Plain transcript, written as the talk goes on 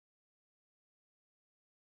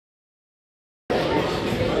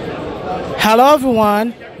Hello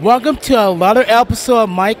everyone, welcome to another episode of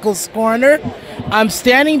Michael's Corner. I'm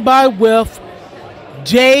standing by with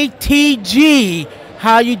JTG.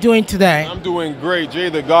 How are you doing today? I'm doing great, Jay.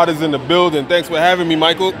 The God is in the building. Thanks for having me,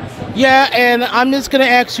 Michael. Yeah, and I'm just going to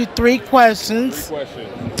ask you three questions. Ladies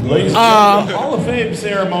and gentlemen, the Hall of Fame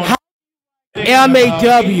ceremony.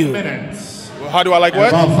 MAW. How do I like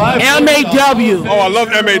what? MAW. Oh, I love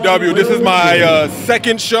MAW. This is my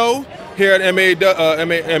second show here at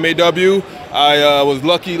MAW. I was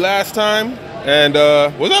lucky last time. And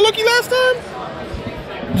was I lucky last time?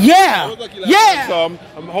 Yeah. I was lucky last time, so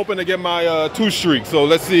I'm hoping to get my 2 streak. So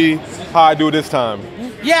let's see how I do this time.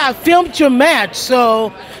 Yeah, I filmed your match,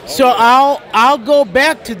 so I'll go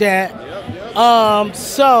back to that.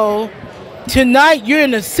 So tonight you're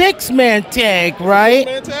in a 6-man tag, right?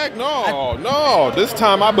 6-man tag? No. This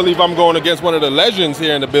time I believe I'm going against one of the legends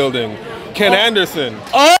here in the building, Ken Anderson.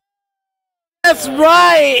 Oh, that's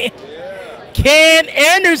right. Ken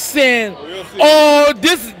Anderson. Oh,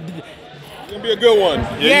 this is It'll be a good one.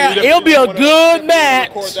 Yeah, it'll be a good match.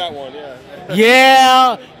 Record that one,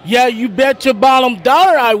 Yeah, you bet your bottom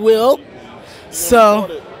dollar I will.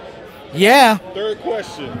 So, yeah. Third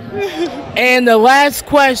question. And the last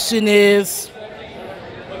question is,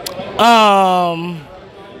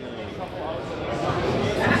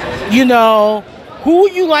 who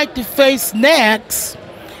would you like to face next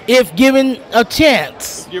if given a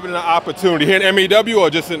chance? Given an opportunity here in MAW or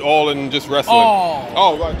just in wrestling?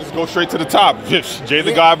 Right, just go straight to the top. Jay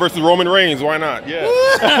the God versus Roman Reigns. Why not? Yeah.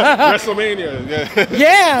 WrestleMania. Yeah.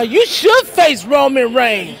 Yeah, you should face Roman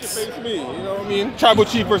Reigns. You should face me. You know what I mean? Tribal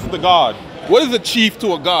chief versus the God. What is a chief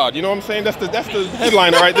to a god? You know what I'm saying? That's the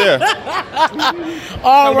headliner right there.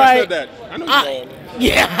 All right. I said that. I know you're going.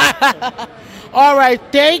 Yeah. All right.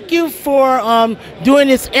 Thank you for doing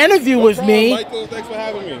this interview with me. Michael, thanks for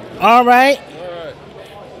having me. All right.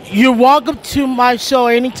 You're welcome to my show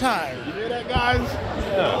anytime. You hear that, guys?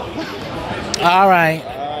 Yeah. All right.